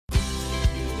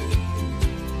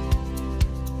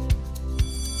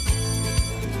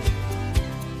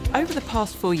Over the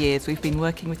past 4 years, we've been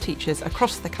working with teachers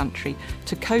across the country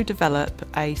to co-develop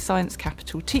a science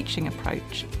capital teaching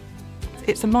approach.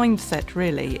 It's a mindset,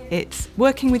 really. It's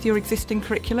working with your existing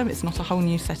curriculum, it's not a whole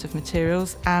new set of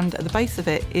materials, and at the base of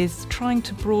it is trying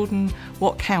to broaden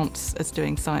what counts as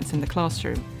doing science in the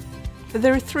classroom.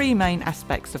 There are 3 main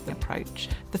aspects of the approach.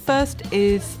 The first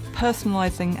is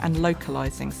personalising and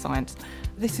localising science.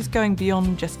 This is going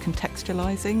beyond just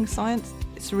contextualising science,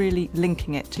 it's really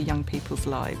linking it to young people's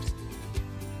lives.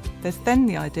 There's then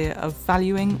the idea of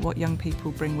valuing what young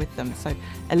people bring with them, so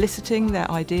eliciting their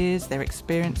ideas, their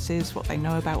experiences, what they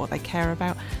know about, what they care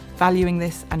about, valuing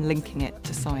this and linking it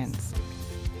to science.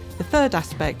 The third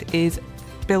aspect is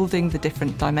building the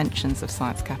different dimensions of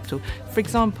Science Capital. For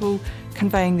example,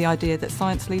 conveying the idea that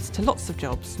science leads to lots of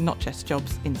jobs, not just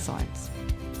jobs in science.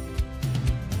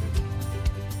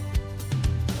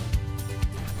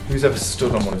 Who's ever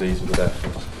stood on one of these with their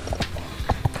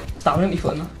foot? Stabbing into your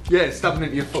foot, no? Yeah, stabbing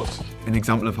into your foot. An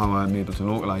example of how I'm able to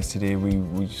localise today,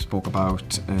 we spoke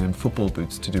about football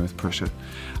boots to do with pressure,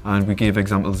 and we gave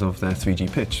examples of their 3G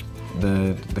pitch.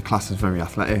 The class is very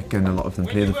athletic and a lot of them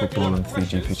play the football on the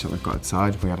 3G pitch that we've got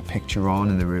outside. We had a picture on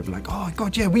and they were like, oh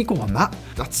God, yeah, we go on that.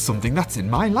 That's something that's in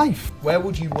my life. Where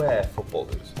would you wear football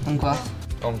boots? On grass.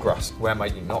 On grass. Where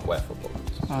might you not wear football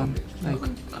boots?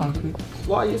 Like concrete.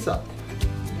 Why is that?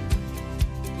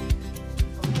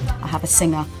 I have a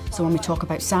singer, so when we talk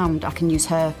about sound, I can use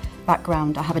her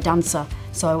background. I have a dancer,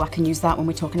 so I can use that when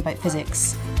we're talking about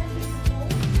physics.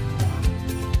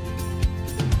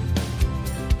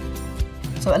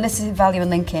 So eliciting, value and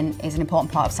linking is an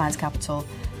important part of Science Capital.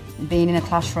 Being in a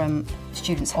classroom,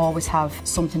 students always have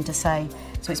something to say,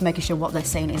 so it's making sure what they're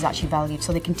saying is actually valued,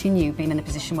 so they continue being in a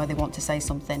position where they want to say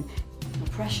something.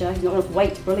 Pressure, not enough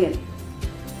weight, brilliant.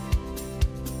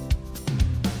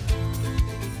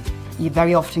 You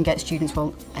very often get students,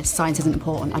 well, science isn't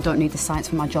important, I don't need the science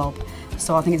for my job.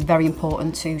 So I think it's very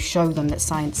important to show them that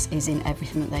science is in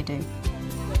everything that they do.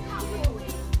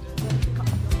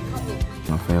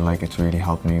 I feel like it's really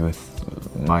helped me with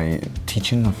my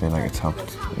teaching. I feel like it's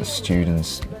helped the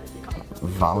students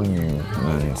value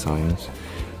learning science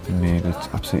and made it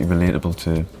absolutely relatable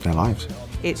to their lives.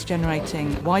 It's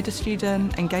generating wider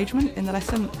student engagement in the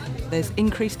lesson, there's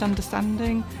increased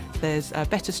understanding, there's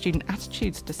better student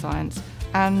attitudes to science,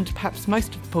 and perhaps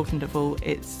most important of all,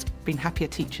 it's been happier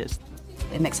teachers.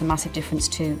 It makes a massive difference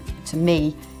to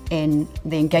me in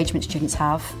the engagement students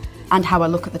have and how I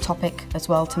look at the topic as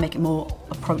well to make it more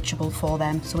approachable for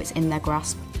them so it's in their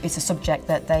grasp. It's a subject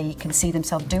that they can see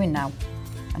themselves doing now,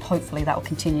 and hopefully that will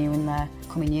continue in their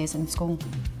coming years in school.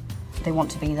 They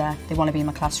want to be there, they want to be in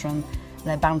my classroom,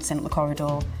 they're bouncing up the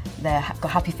corridor, they've got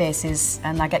happy faces,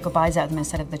 and I get goodbyes out of them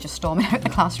instead of they're just storming out the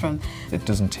classroom. It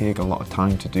doesn't take a lot of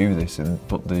time to do this,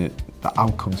 but the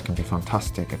outcomes can be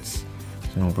fantastic. It's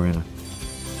a no-brainer.